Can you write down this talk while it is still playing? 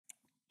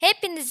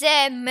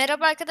Hepinize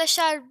merhaba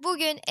arkadaşlar.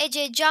 Bugün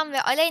Ece, Can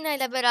ve Aleyna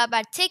ile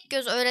beraber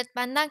TEKGÖZ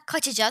öğretmenden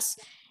kaçacağız.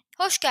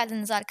 Hoş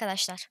geldiniz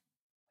arkadaşlar.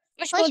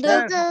 Hoş Hoş bulduk.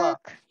 bulduk.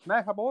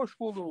 Merhaba, hoş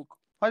bulduk.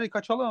 Hadi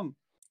kaçalım.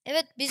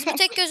 Evet, biz bu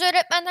TEKGÖZ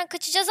öğretmenden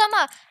kaçacağız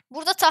ama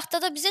burada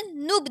tahtada bize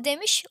noob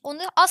demiş.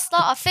 Onu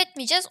asla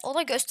affetmeyeceğiz.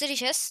 Ona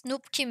göstereceğiz.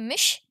 Noob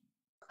kimmiş?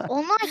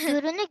 Ona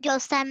görünü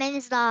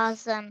göstermeniz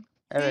lazım.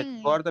 Evet,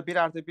 bu arada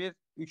 1+1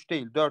 3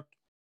 değil 4.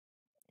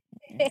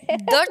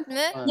 4 mü?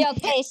 Evet. Yok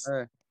 5.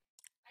 Evet.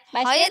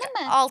 Hayır,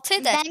 Başlayalım mı? 6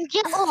 eder. Bence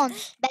 10.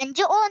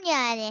 Bence 10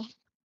 yani.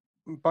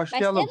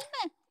 Başlayalım. mı?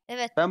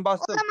 Evet, Ben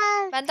bastım.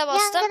 Olamaz. ben de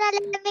bastım. Yangın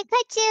alarmı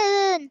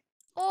kaçın.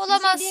 O Bir şey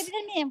olamaz.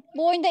 diyebilir miyim?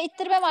 Bu oyunda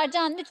ittirme var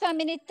Can. Lütfen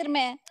beni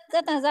ittirme.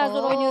 Zaten zar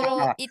zor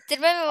oynuyorum. Oo,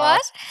 ittirme mi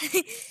var?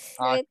 Evet.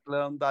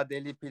 Aklımda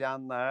deli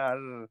planlar.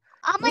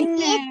 Ama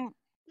niye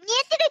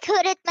direkt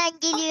öğretmen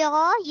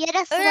geliyor?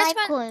 Yere slime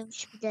Öğretmen-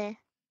 koymuş bir de.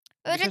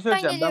 Bir şey Öğretmen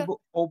söyleyeceğim. geliyor. Ben bu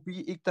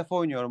hobiyi ilk defa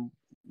oynuyorum.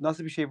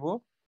 Nasıl bir şey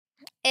bu?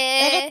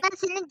 Öğretmen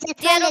senin Diğer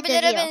cetvelle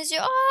hobilere dövüyor.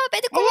 benziyor.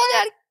 Beni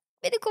kovalıyor.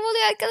 Beni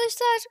kovalıyor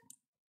arkadaşlar.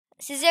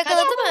 Sizi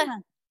yakaladı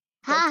mı?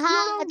 Ha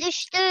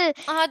düştü.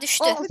 Aha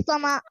düştü. Al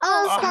sana,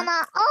 al Ah. sana,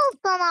 al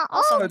sana,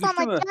 Al sana. al Düştü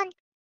sana. mü? Can.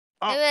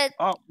 Evet.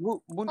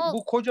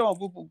 Bu kocaman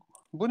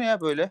bu ne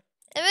ya böyle?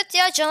 Evet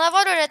ya,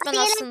 canavar öğretmen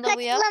Diyelim aslında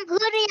bu ya. kaçalım.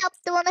 Hır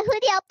yaptı bana.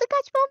 Hır yaptı.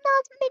 Kaçmam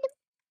lazım benim.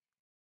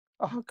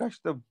 Aha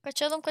kaçtım.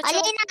 Kaçalım.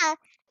 Aleyna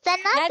sen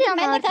ne Geldim, yapıyorsun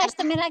ben de orada?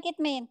 kaçtım, merak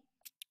etmeyin.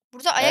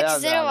 Burada ayak Helal be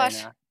izleri var.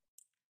 Aleyna.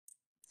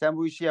 Sen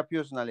bu işi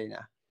yapıyorsun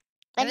Aleyna.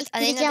 Ben Evet,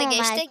 Aleyna da ittireceğim ama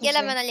geçti. Gel herkesi.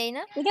 hemen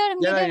Aleyna.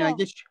 Gidiyorum Gel Aleyna gidiyorum.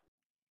 geç.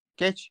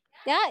 Geç.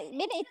 Ya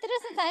beni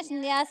ittirirsin sen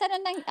şimdi ya. Sen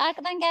önden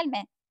arkadan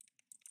gelme.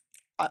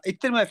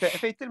 İttirme Efe.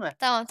 Efe ittirme.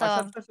 Tamam tamam.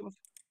 Aşağı tutarsanız.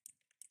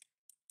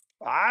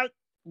 Aa,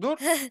 dur.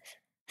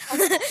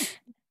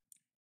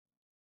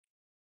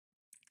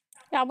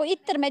 Ya bu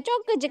ittirme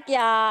çok gıcık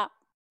ya.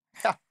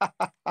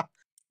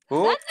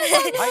 Hop.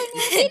 Hayır,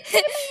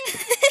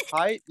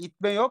 hayır,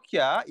 itme yok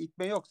ya.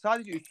 İtme yok.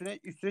 Sadece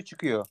üstüne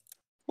çıkıyor.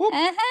 Hop.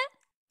 Aha.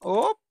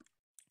 Hop.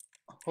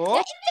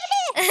 Hop.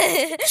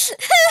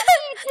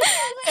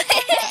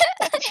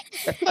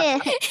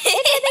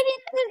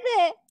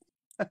 İttirdi.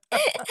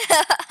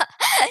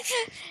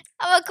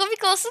 Ama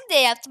komik olsun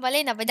diye yaptım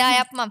Aleyna. Bir daha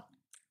yapmam.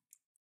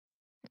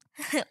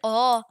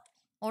 Oo,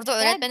 orada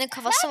öğretmenin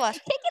kafası var.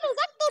 Çekil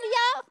uzak dur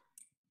ya.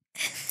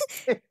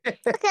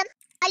 Bakın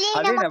Aleyna'ma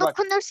Aleyna bak.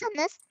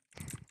 dokunursanız.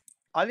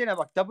 Aleyna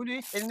bak. W'yi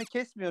hiç elini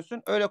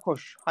kesmiyorsun. Öyle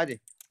koş.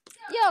 Hadi.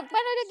 Yok,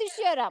 ben öyle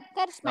düşüyorum. Ha,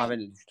 Karışmayın. ben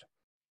de düştüm.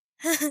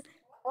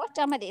 Oh,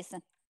 cama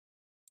değsin.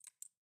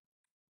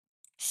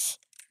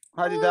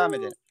 Hadi devam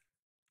edelim.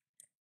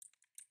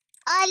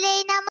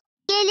 Aleyna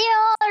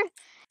geliyor.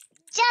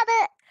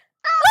 Cadı.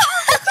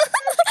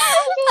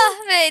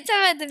 Ah be,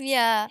 itemedim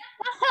ya.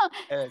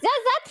 Evet. Ya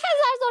zaten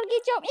zar zor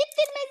geçiyorum.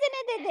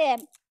 İttirmesine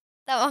dedim.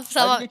 Tamam Hadi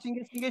tamam.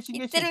 geçin.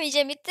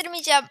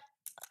 İttirmeyeceğim.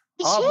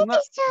 Bir Aa, şey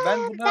bunlar, diyeceğim.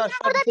 ben bunları aşağı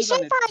Orada bir şey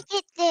zannettim. fark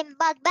ettim.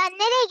 Bak ben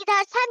nereye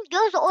gidersem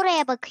göz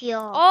oraya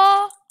bakıyor.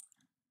 Aa,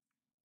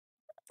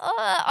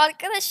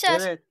 arkadaşlar.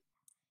 Evet.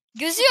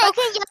 Gözü yok.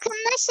 Bakın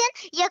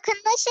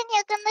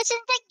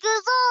yakınlaşınca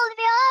gözü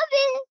olmuyor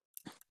abi.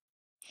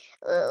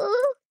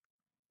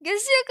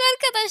 Gözü yok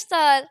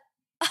arkadaşlar.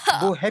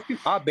 Bu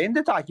beni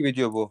de takip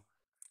ediyor bu.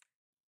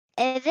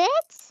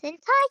 Evet seni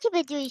takip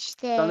ediyor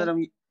işte.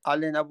 Sanırım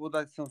Aleyna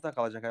burada sınıfta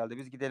kalacak herhalde.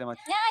 Biz gidelim hadi.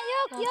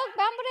 Yok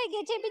ben buraya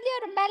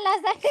geçebiliyorum. Ben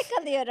lazerde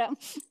kalıyorum.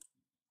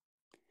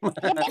 Ya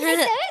beni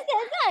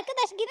istemezseniz de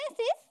arkadaş gidin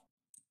siz.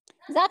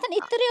 Zaten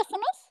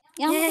ittiriyorsunuz.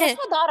 Yalnız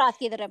başıma daha rahat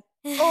gelirim.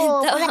 Oo,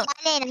 Tamam. buraya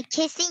Aleyna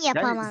kesin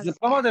yapamaz. Yani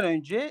zıplamadan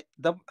önce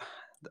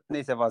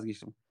neyse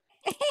vazgeçtim.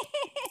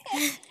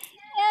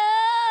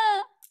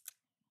 Ya.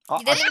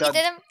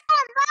 Gidelim.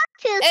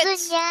 Ne yapıyorsun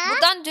Evet. ya?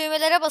 Buradan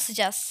düğmelere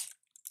basacağız.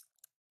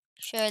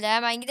 Şöyle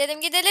hemen gidelim.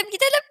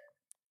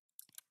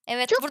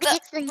 Evet, Çok burada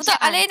gıcıksın Can.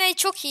 Aleyna'yı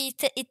çok iyi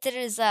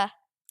ittiririz ha.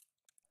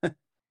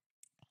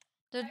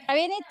 Dur. Ya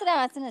beni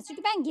ittiremezsiniz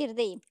çünkü ben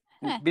gerideyim.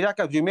 Heh. Bir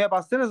dakika, düğmeye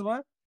bastınız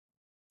mı?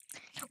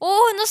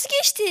 Oo, nasıl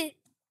geçti?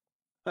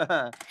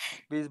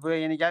 Biz buraya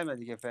yeni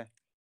gelmedik Efe.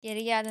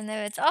 Geri geldin,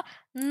 evet.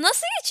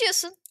 Nasıl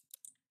geçiyorsun?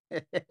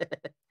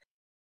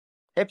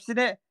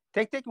 Hepsine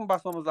tek tek mi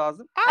basmamız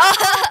lazım?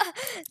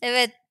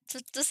 Evet,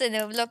 tuttu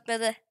seni,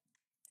 blokladı.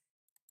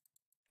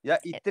 Ya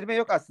ittirme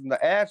yok aslında.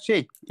 Eğer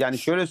yani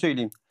şöyle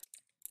söyleyeyim.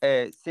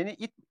 Seni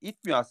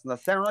itmiyor aslında.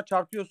 Sen ona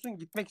çarpıyorsun,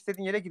 gitmek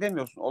istediğin yere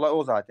gidemiyorsun. Olay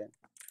o zaten.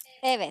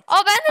 Evet.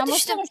 Ben de Ama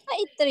düştüm. sonuçta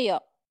ittiriyor.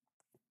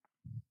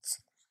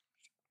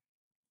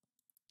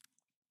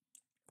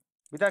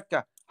 Bir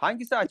dakika.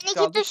 Hangisi açık İki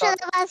kaldı? tuşuna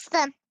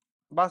bastım.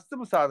 Bastı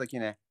mı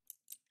sağdakine?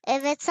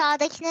 Evet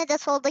sağdakine de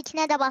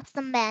soldakine de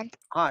bastım ben.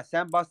 Ha,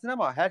 sen bastın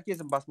ama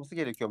herkesin basması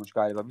gerekiyormuş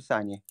galiba. Bir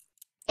saniye.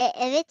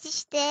 Evet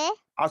işte.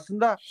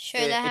 Aslında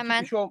Şöyle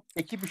hemen.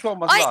 ekip işi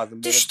olması Ay, lazım.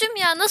 Böyle. düştüm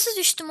ya. Nasıl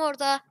düştüm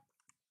orada?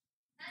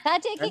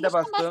 Sadece iki Ben de kişinin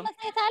bastım.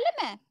 basması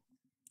yeterli mi?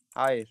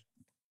 Hayır.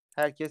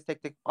 Herkes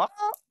tek tek.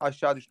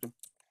 Aşağı düştüm.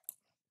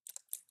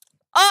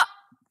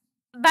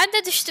 Ben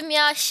de düştüm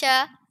ya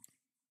aşağı.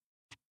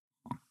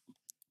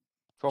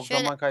 Çok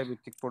Şöyle- zaman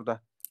kaybettik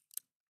burada.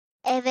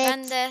 Evet.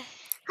 Ben de.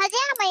 Hadi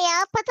ama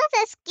ya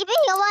patates gibi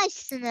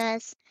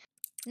yavaşsınız.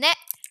 Ne?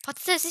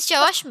 Patates hiç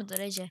yavaş mıdır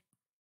Ece?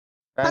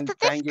 Ben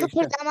Patates geçtim.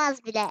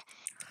 kıpırdamaz bile.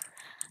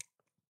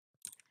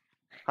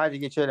 Hadi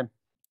geçelim.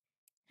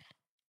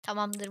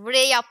 Tamamdır.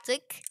 Burayı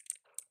yaptık.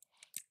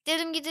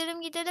 Gidelim.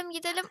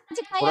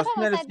 Azıcık daha Burası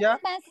neresi ya?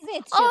 yapamasaydınız ben size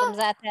yetişiyordum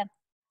zaten.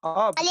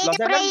 Aa, Aleyna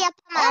lazerler burayı mi?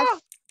 yapamaz.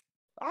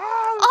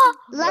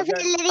 Aa,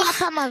 Lazerleri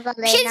yapamaz Bir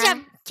şey Aleyna.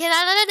 diyeceğim.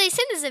 Kenarlara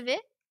değsenize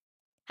bir.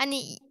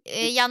 Hani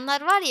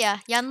yanlar var ya.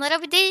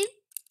 Yanlara bir değil.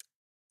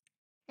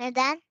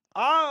 Neden?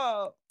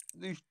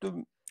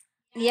 Düştüm.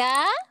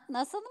 Ya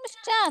nasılmış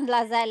Can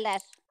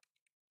lazerler?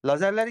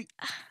 Lazerler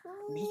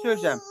bir şey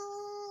söyleyeceğim.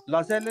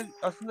 Lazerler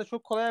aslında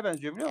çok kolaya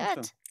benziyor biliyor musun?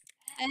 Evet.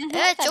 Hı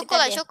hı, Evet tabii, çok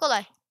kolay tabii. çok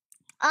kolay.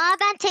 Aa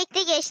ben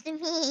tekte geçtim.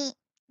 Bir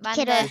Ben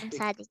kere de. öldüm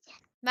sadece.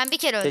 Ben bir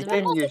kere öldüm.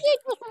 Tekte mi geçtim?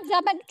 Geçiyorsunuz ya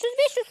ben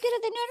 300-500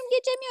 kere deniyorum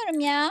geçemiyorum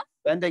ya.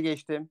 Ben de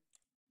geçtim.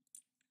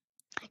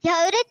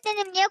 Ya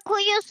öğretmenim niye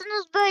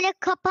koyuyorsunuz böyle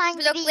kapan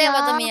gibi ya?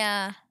 Bloklayamadım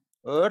ya.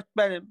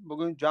 Öğretmenim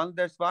bugün canlı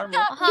ders var mı?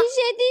 Aha. Bir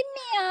şey diyeyim mi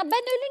ya?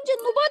 Ben ölünce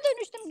noob'a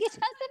dönüştüm.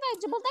 Geçen sefer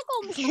cıbıldak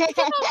olmuştum. Bu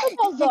sefer noob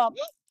oldum.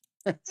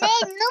 Ne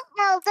noob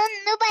mu oldun?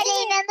 Noob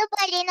Aleyna, noob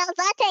Aleyna.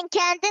 Zaten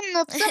kendin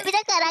noobsun bir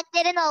de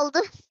karakterin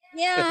oldu.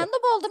 Ya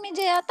noob oldum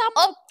iyice ya. Tam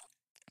Hop.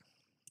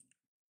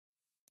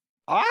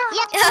 Aa!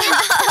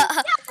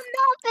 Ne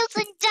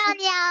yapıyorsun Can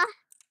ya?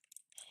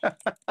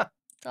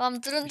 Tamam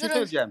Bir durun şey durun.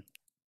 söyleyeceğim.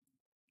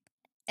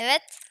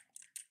 Evet.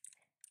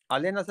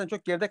 Aleyna sen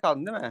çok geride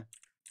kaldın değil mi?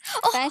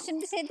 ben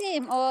şimdi şey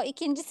diyeyim. O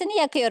ikincisini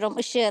yakıyorum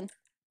ışığın.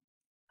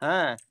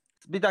 He.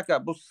 Bir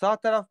dakika bu sağ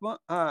taraf mı?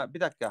 Ha bir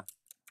dakika.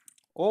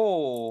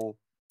 Oo.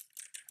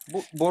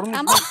 Bu borunun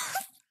Ama-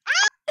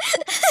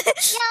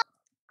 üstüne...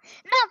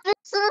 Ne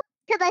yapıyorsun?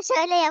 Arkadaş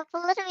öyle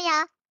yapılır mı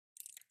ya?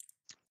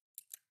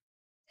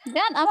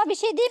 Can ama bir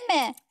şey diyeyim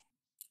mi?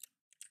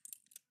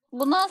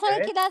 Bundan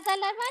sonraki Evet.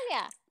 lazerler var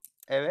ya.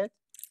 Evet.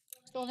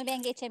 İşte onu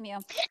ben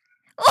geçemiyorum.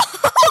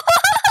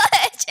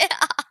 Ece.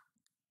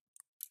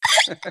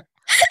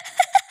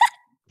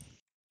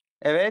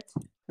 Evet.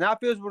 Ne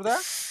yapıyoruz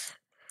burada?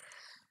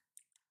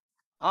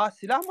 Aa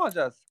silah mı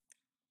alacağız?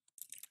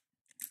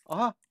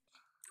 Aha.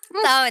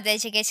 Tamam hadi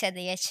Ece geç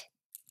hadi geç.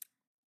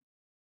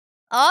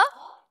 Aa.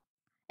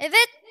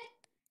 Evet.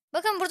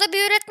 Bakın burada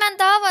bir öğretmen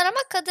daha var ama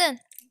kadın.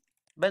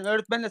 Ben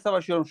öğretmenle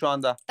savaşıyorum şu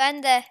anda.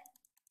 Ben de.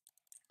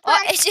 Aa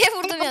Ben Ece'ye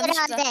vurdum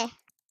yanlışlıkla. Herhalde.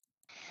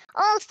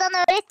 Olsun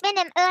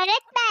öğretmenim.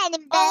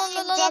 Öğretmenim Allah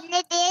ben Allah.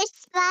 cennet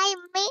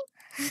slime.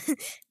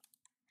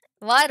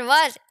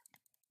 Var.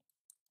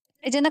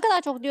 Ece ne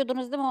kadar çok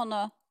diyordunuz değil mi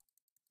onu?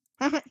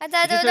 Hadi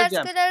hadi şey öl artık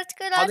söyleyeceğim. öl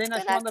artık öl artık Aleyna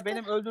öl şu anda artık.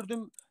 benim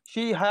öldürdüğüm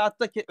şeyi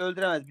hayatta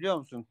öldüremez biliyor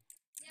musun?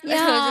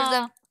 Ben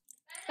öldürdüm.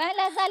 Ben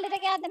lazerlere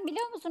geldim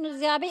biliyor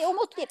musunuz ya? Bir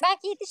umut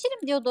belki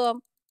yetişirim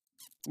diyordum.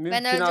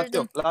 Mümkünat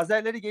öldürdüm. yok.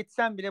 Lazerleri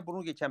geçsen bile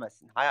bunu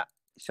geçemezsin.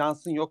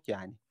 Şansın yok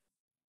yani.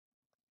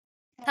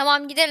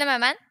 Tamam gidelim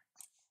hemen.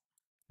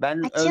 Ben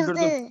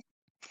öldürdüm. Açıldı.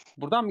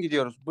 Buradan mı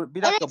gidiyoruz?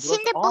 Bir dakika Evet, burası.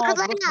 şimdi Aa boruları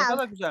burası ne al.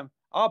 kadar güzel.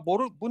 Aa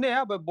boru bu ne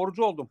ya? Böyle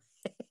borucu oldum.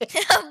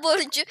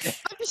 Borucu.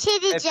 Bir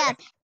şey diyeceğim.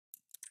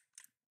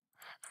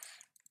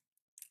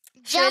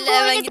 Can Şöyle bu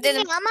hemen oyunu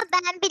gidelim. bilmiyor ama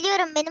ben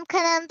biliyorum benim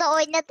kanalımda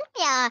oynadım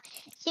ya.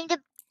 Şimdi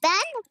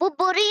ben bu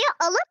boruyu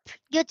alıp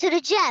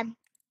götüreceğim.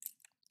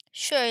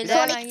 Şöyle Bir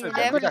Sonra hemen dakika, gidelim.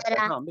 gidelim. bir dakika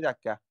buralara. tamam bir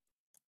dakika.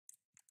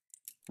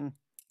 Hı.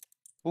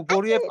 Bu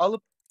boruyu hep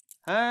alıp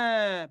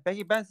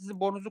peki ben sizin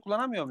borunuzu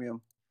kullanamıyor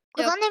muyum?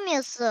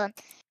 Kullanamıyorsun.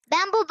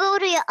 Ben bu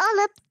boruyu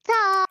alıp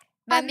ta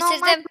Ben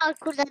normal bitirdim.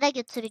 parkurlara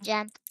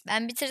götüreceğim.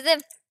 Ben bitirdim.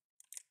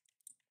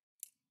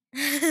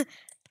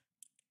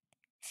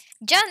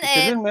 Can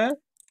Bitirdin mi?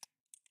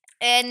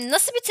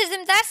 nasıl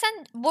bitirdim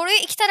dersen boruyu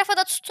iki tarafa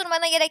da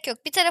tutturmana gerek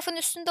yok. Bir tarafın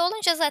üstünde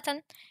olunca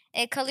zaten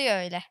kalıyor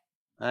öyle.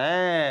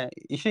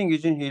 İşin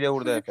gücün hile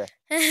vurdu Efe.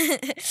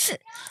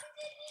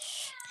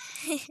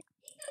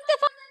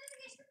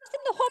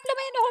 Şimdi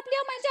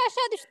hoplayamayınca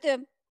aşağı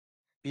düştüm.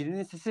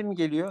 Birinin sesi mi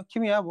geliyor?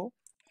 Kim ya bu?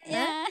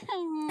 Ya.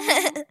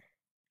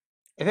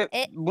 Efe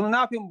E- bunu ne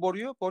yapıyorum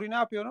boruyu? Boruyu ne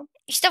yapıyorum?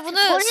 İşte bunu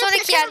Boruyu sonraki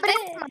sakın yerde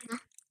bırakma.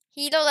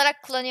 hile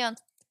olarak kullanıyorsun.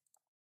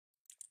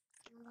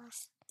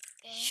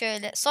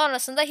 Şöyle.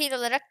 Sonrasında hile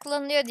olarak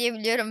kullanılıyor diye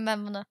biliyorum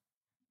ben bunu.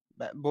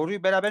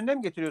 Boruyu beraberinde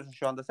mi getiriyorsun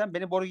şu anda sen?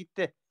 Benim boru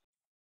gitti.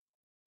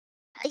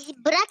 Ay,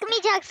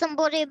 bırakmayacaksın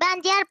boruyu.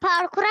 Ben diğer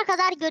parkura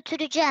kadar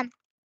götüreceğim.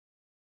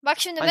 Bak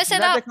şimdi Hani siz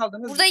mesela nerede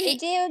kaldınız? burada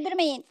Ece'yi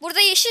öldürmeyin. burada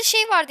yeşil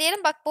şey var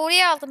diyelim. Bak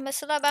boruyu aldım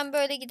mesela ben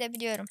böyle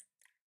gidebiliyorum.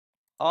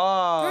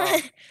 Aa.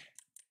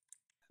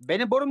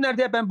 Benim borum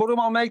nerede? Ben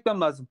borumu almaya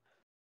gitmem lazım.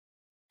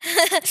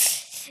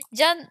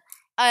 Can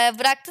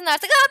bıraktın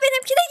artık. Aa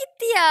benimki de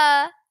gitti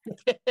ya.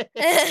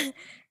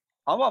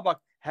 Ama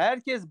bak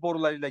herkes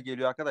borularıyla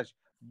geliyor arkadaş.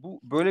 Bu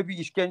böyle bir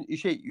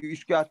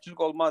üçkağıtçılık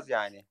olmaz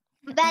yani.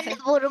 Ben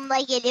de borumla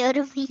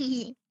geliyorum.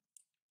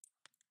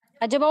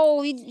 Acaba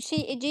o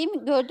Ece'yi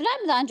mi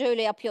gördüler mi daha önce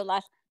öyle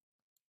yapıyorlar?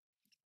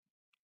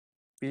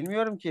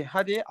 Bilmiyorum ki.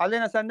 Hadi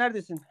Aleyna sen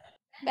neredesin?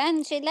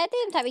 Ben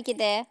şeylerdeyim tabii ki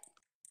de.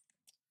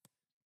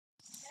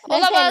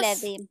 Olamaz.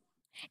 Lazerlerdeyim.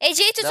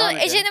 Ece'yi tutun. Devam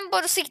edelim. Ece'nin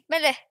borusu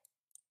gitmeli.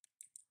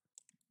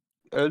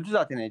 Öldü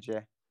zaten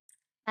Ece.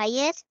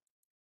 Hayır.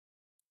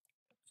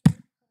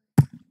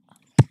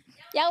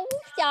 Ya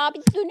uf ya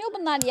bir dönüyor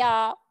bunlar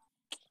ya.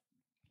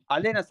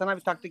 Aleyna sana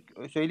bir taktik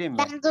söyleyeyim mi?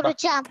 Ben Bak,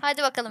 duracağım.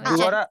 Hadi bakalım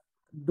Ece.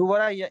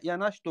 duvara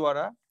yanaş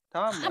duvara.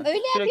 Tamam mı? Tamam öyle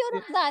Sürekli-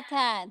 yapıyorum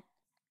zaten.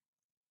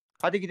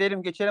 Hadi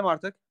gidelim geçelim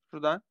artık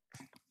şuradan.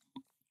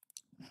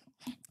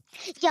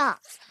 Ya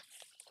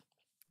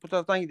Bu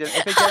taraftan gidelim.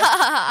 Efe gel.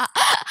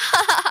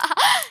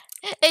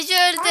 Ece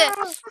öldü.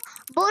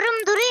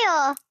 borum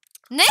duruyor.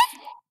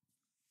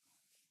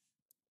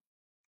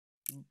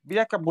 Bir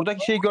dakika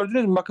buradaki şeyi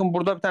gördünüz mü? Bakın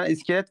burada bir tane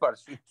iskelet var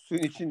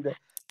suyun içinde.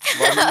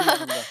 Varlığın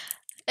yanında.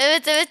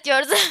 Evet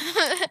gördüm.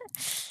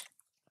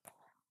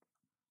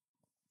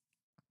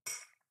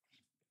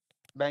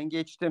 Ben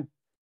geçtim.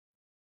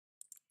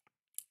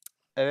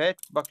 Evet.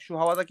 Bak şu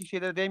havadaki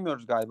şeylere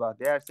değmiyoruz galiba.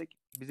 Değersek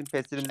bizim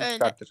pestilimizi Öyle.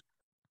 çıkartır.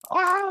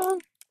 Aa!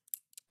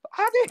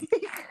 Hadi.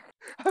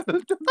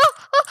 Öldüm.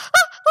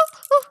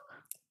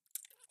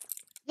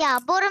 Ya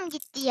borum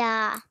gitti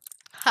ya.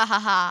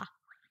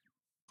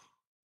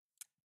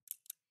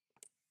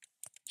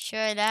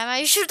 Şöyle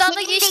hemen şuradan da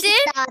Senin de geçtim.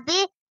 gitti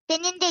abi.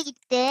 Senin de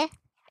gitti.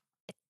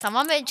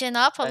 Tamam Ece ne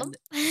yapalım?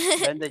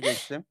 Ben de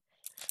geçtim.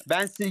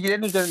 Ben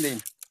silgilerin üzerindeyim.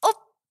 Hop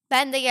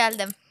ben de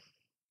geldim.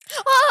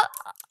 Aa,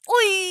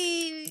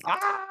 oy.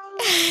 Aa!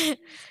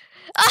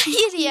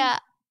 Hayır ya.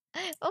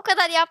 O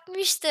kadar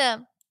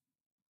yapmıştım.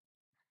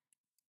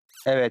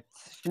 Evet.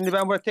 Şimdi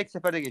ben buraya tek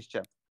seferde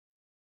geçeceğim.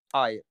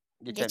 Hayır.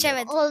 Geçemiyorum.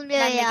 Geçemedim. Olmuyor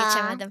Ben de ya.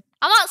 geçemedim.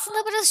 Ama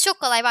aslında burası çok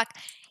kolay bak.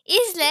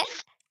 İzle.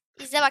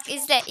 İzle bak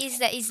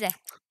izle.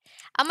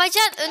 Ama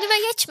Can önüme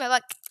geçme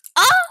bak.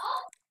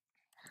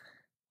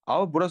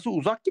 Abi burası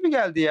uzak gibi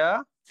geldi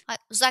ya. Ay,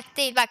 uzak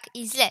değil bak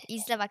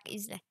izle bak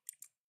izle.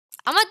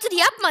 Ama dur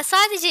yapma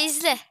sadece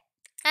izle.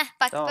 Heh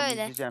bak Tamam böyle.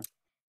 izleyeceğim.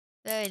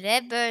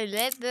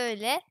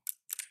 Böyle.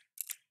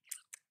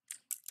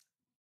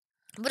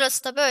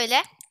 Burası da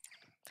böyle.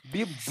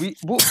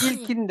 Bu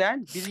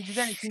ilkinden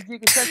birinciden ikinciye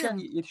geçerken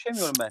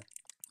yetişemiyorum ben.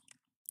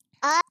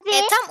 Abi,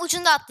 Tam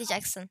ucunda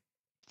atlayacaksın.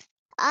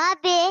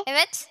 abi.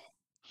 Evet.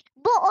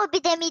 Bu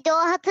obide miydi o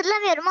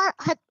hatırlamıyorum.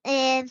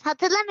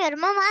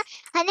 Hatırlamıyorum ama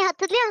hani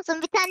hatırlıyor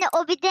musun? Bir tane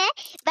obide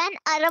ben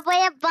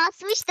arabaya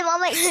basmıştım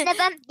ama içine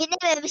ben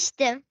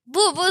binememiştim.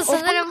 Bu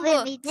sanırım bu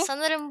bu. miydi?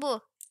 Sanırım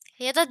bu.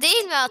 Ya da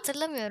değil mi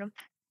hatırlamıyorum.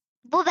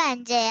 Bu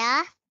bence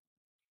ya.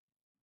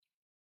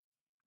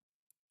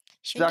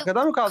 Siz Şimdi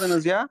arkadan mı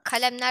kaldınız ya?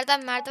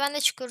 kalemlerden merdivenle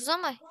çıkıyoruz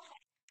ama.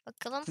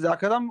 Bakalım. Siz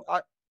arkadan mı?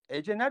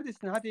 Ece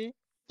neredesin? Hadi.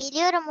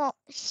 Biliyorum o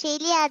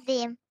şeyli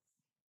yerdeyim.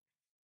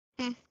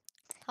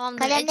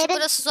 Tamamdır. Ece Kalemlerin-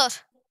 burası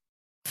zor.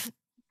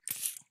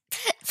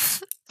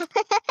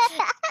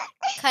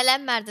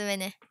 Kalem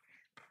merdiveni.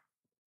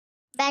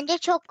 Bence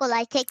çok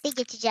kolay. Tekte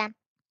geçeceğim.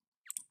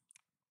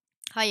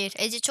 Hayır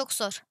Ece çok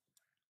zor.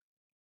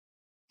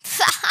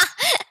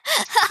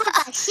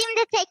 Bak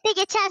şimdi tekte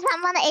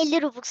geçersen bana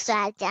 50 Robux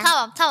vereceksin.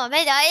 Tamam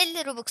Eda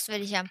 50 Robux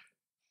vereceğim.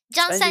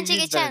 Can Bence sence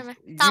 100 geçer mi?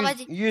 vereceğim. Tamam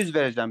 100 hadi. 100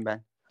 vereceğim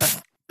ben.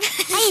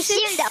 Hayır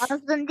şimdi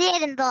olsun.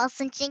 Diğerinde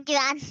olsun. Çünkü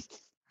ben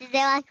size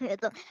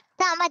bakmıyordum.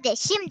 Tamam hadi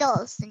şimdi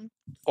olsun.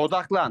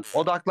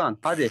 Odaklan.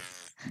 Hadi.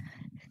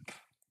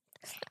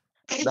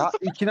 Daha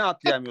ikine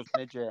atlayamıyorsun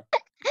Ece.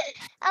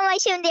 Ama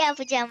şimdi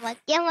yapacağım bak.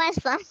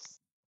 Yaparsam.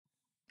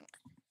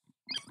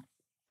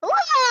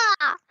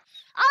 Vaa!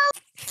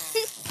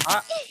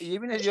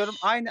 Yemin ediyorum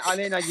aynı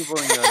Aleyna gibi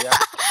oynuyor ya.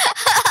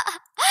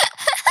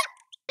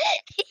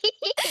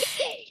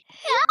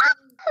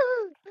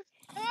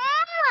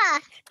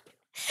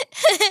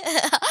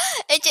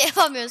 Ece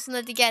yapamıyorsun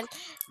hadi gel.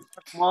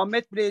 Bak,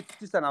 Muhammed bile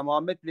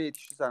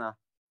yetişti sana.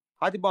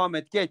 Hadi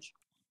Muhammed geç.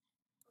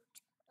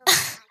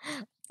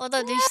 O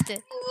da düştü.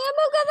 Niye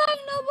bu kadar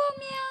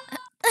noobum ya?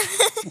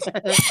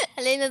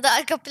 Aleyna da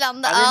arka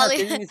planda Aleyna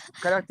ağlıyor. senin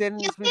karakterinin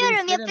ismini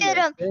Yapıyorum.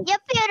 değiştirelim mi?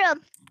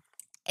 Yapıyorum.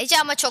 Ece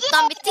ama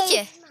çoktan bitti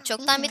ki.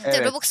 Çoktan bitti.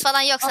 Evet. Robux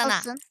falan yok sana.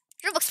 Olsun.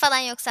 Robux falan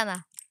yok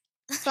sana.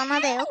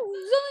 Sana da yok.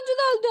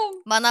 Sonuncuda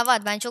öldüm. Bana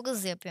var ben çok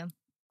hızlı yapıyorum.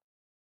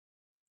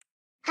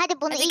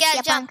 Hadi bunu Hadi ilk gel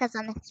yapan Can.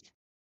 kazanır.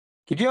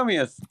 Gidiyor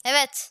muyuz?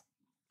 Evet.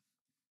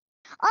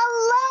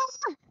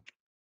 Allah!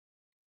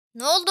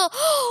 Ne oldu?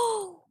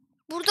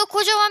 Burada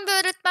kocaman bir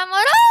öğretmen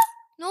var.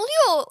 Ne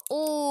oluyor?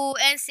 Oo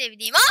en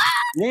sevdiğim.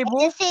 Ne bu?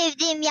 Ne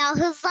sevdiğim ya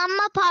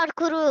hızlanma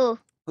parkuru.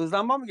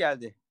 Hızlanma mı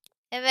geldi?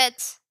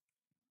 Evet.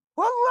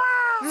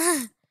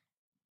 Vallahi.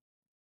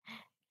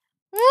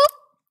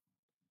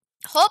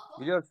 Hop.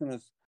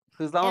 Biliyorsunuz.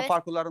 Hızlanma Evet.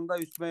 parkurlarında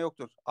üstüme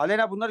yoktur.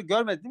 Aleyna bunları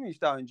görmedi değil mi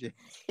hiç daha önce?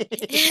 Evet.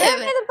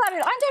 Görmedim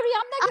tabii. Ancak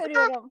rüyamda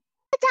görüyorum.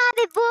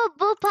 Abi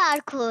bu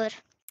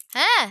parkur.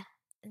 He.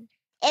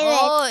 Evet.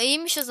 Oo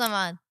iyiymiş o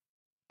zaman.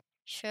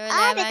 Şöyle Abi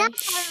ne hemen.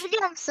 yapalım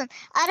biliyor musun?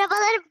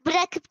 Arabaları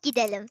bırakıp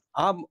gidelim.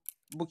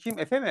 Bu kim?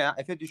 Efe mi ya?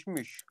 Efe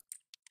düşmüş.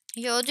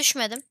 Yo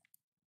düşmedim.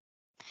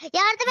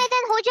 Yardım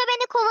eden hoca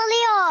beni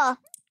kovalıyor.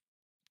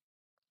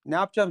 Ne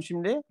yapacağım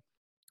şimdi?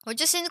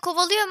 Hoca seni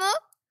kovalıyor mu?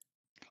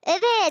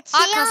 Evet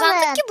Aa şey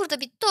kazandık alın. ki burada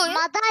bitti oyun.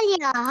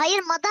 Madalya. Hayır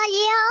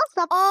madalyayı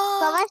al. Aa,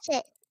 Savaş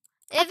şey.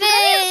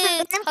 Hatırlamıyor musun?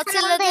 Evet, Benim kanalda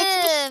hatırladım.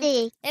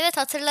 etmiştik. Evet,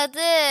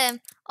 hatırladım.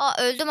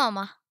 Aa, öldüm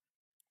ama.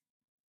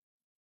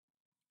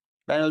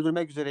 Ben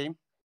öldürmek üzereyim.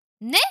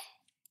 Ne?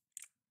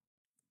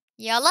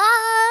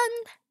 Yalan.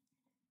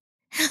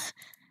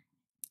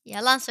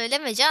 Yalan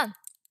söyleme Can.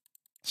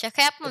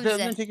 Şaka yapma Efe bize.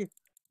 önümden çekil.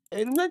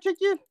 Elimden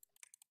çekil.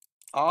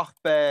 Ah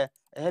be.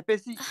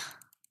 Hepsi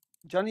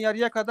canı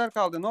yarıya kadar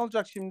kaldı. Ne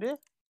olacak şimdi?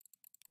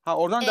 Ha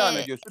oradan devam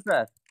ediyor.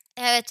 Süper.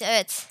 Evet,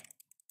 evet.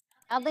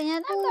 Adın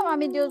neden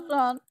devam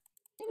ediyorsun?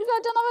 Ne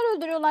güzel canavar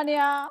öldürüyorlar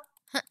ya.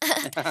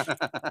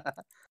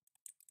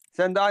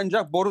 Sen de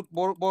ancak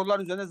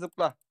boruların üzerine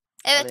zıpla.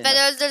 Evet, Aleyna.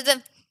 ben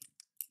öldürdüm.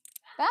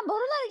 Ben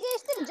boruları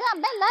geçtim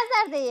Can. Ben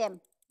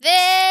lazerdeyim. Ve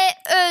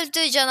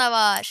öldü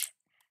canavar.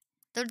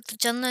 Dur,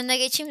 Can'ın önüne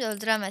geçeyim de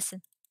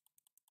öldüremesin.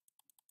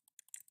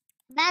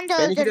 Ben de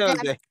Benimki de öldürdüm.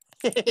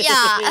 öldü.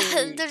 Ya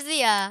öldürdü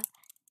ya.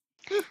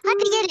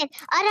 Hadi gelin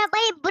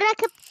arabayı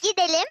bırakıp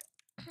gidelim.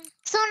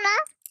 Sonra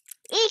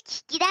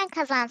ilk giden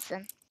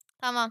kazansın.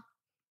 Tamam.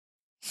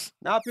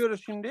 Ne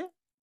yapıyoruz şimdi?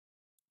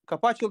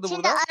 Kapı açıldı Şimdi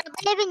burada.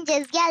 arabaya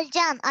bineceğiz. Gel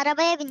Can,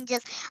 arabaya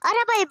bineceğiz.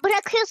 Arabayı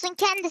bırakıyorsun,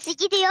 kendisi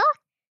gidiyor.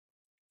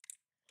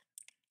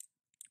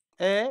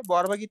 Bu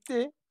araba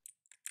gitti.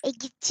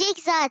 Gidecek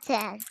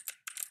zaten.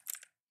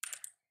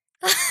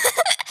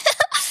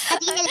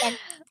 Hadi gelin.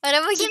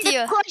 Araba Şimdi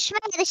gidiyor. koşma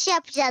yarışı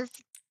yapacağız.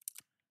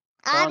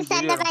 Tamam, Abi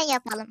senle geliyorum. ben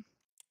yapalım.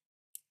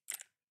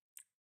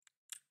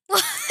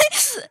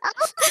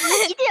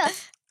 Aa,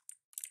 gidiyor.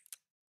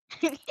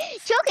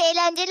 Çok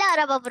eğlenceli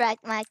araba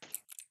bırakmak.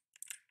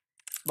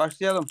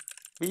 Başlayalım.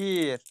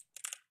 1,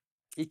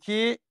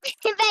 2.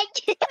 Ben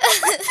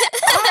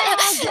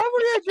Gel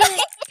buraya Cem.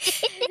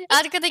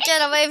 Arkadaki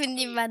arabaya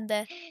bindim ben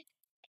de.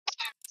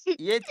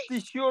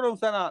 Yetişiyorum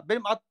sana.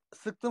 Benim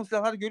sıktığım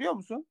silahları görüyor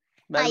musun?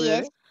 Hayır.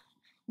 Mermileri.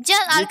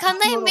 Can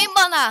arkandayım, Yetişiyorum. bin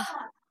bana.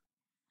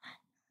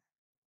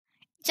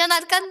 Can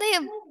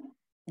arkandayım.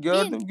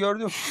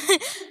 Gördüm.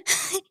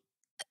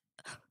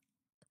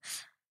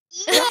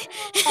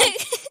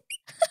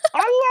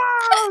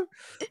 Allah!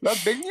 Lan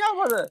beni niye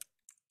almadı?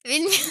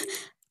 Bilmiyorum.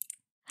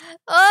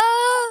 Aa!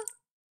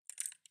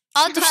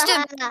 Aa,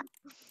 düştüm.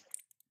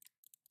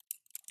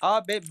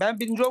 Ben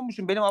birinci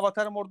olmuşum. Benim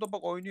avatarım orada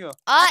bak oynuyor.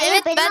 Aa, Hayır,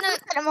 evet benim ben.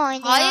 avatarım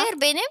oynuyor.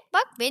 Hayır, benim.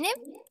 Bak benim.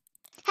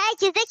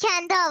 Herkes de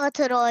kendi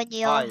avatarı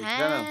oynuyor. Hayır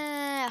canım.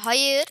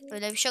 Hayır.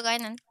 Öyle bir şey yok,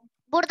 aynen.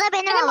 Burada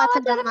benim Benim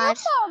avatarım avatarım var. yok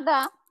mu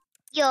orada?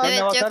 Yok. Senin Evet,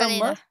 yok avatarın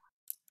Aleyna. mı?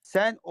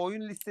 Sen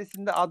oyun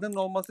listesinde adının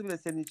olması bile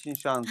senin için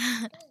şans.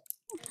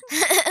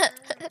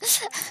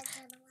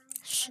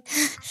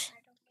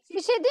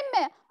 Bir şey diyeyim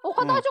mi? O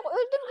kadar Hı. çok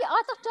öldüm ki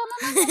artık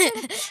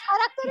canlanamıyorum.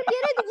 Karakterim bir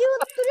yere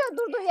yığılıp duruyor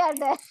durduğu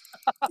yerde.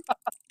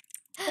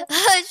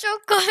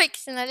 Çok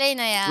komiksin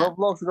Aleyna ya.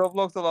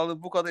 Roblox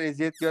olalı bu kadar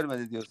eziyet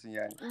görmedi diyorsun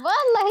yani.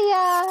 Vallahi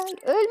ya.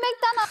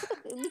 Ölmekten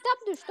artık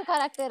bitap düştü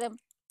karakterim.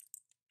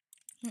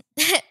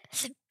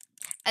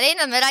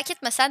 Aleyna merak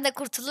etme, sen de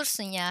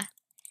kurtulursun ya.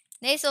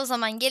 Neyse, o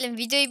zaman gelin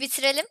videoyu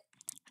bitirelim.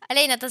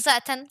 Aleyna da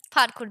zaten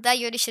parkurda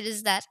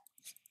görüşürüz der.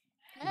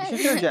 Bir şey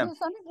söyleyeceğim. Bundan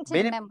sonra geçerim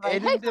Benim ben burayı.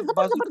 Herkes elimde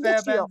zıpır zıpır bazukaya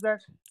geçiyor.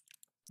 benzer.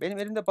 Benim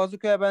elimde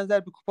bazukaya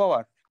benzer bir kupa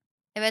var.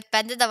 Evet,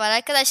 bende de var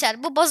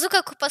arkadaşlar. Bu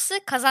bazuka kupası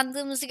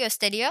kazandığımızı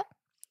gösteriyor.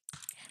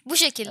 Bu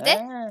şekilde.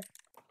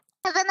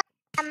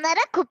 Kazananlara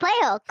kupa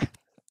yok.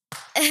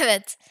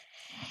 Evet.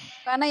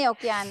 Bana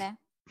yok yani.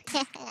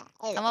 Evet.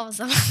 Tamam o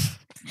zaman.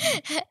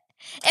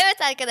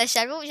 Evet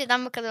arkadaşlar, bu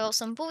videodan bu kadar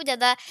olsun. Bu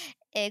videoda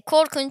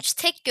korkunç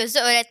tek gözlü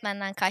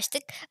öğretmenden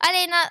kaçtık.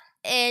 Aleyna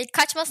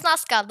kaçmasına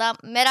az kaldı.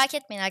 Merak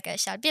etmeyin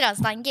arkadaşlar.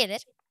 Birazdan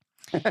gelir.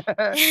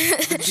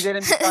 Biz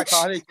gidelim bir tane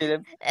kahve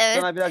içelim. Evet.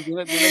 Sonra biraz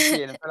yemek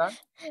yiyelim falan.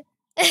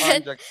 Evet.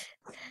 Ancak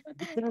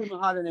bitirir mi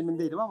halen emin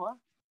değilim ama.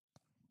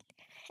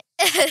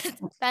 Evet,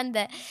 ben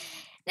de.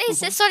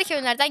 Neyse, sonraki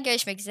oyunlardan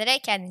görüşmek üzere.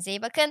 Kendinize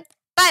iyi bakın.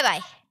 Bay bay.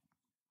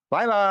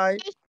 Bay bay.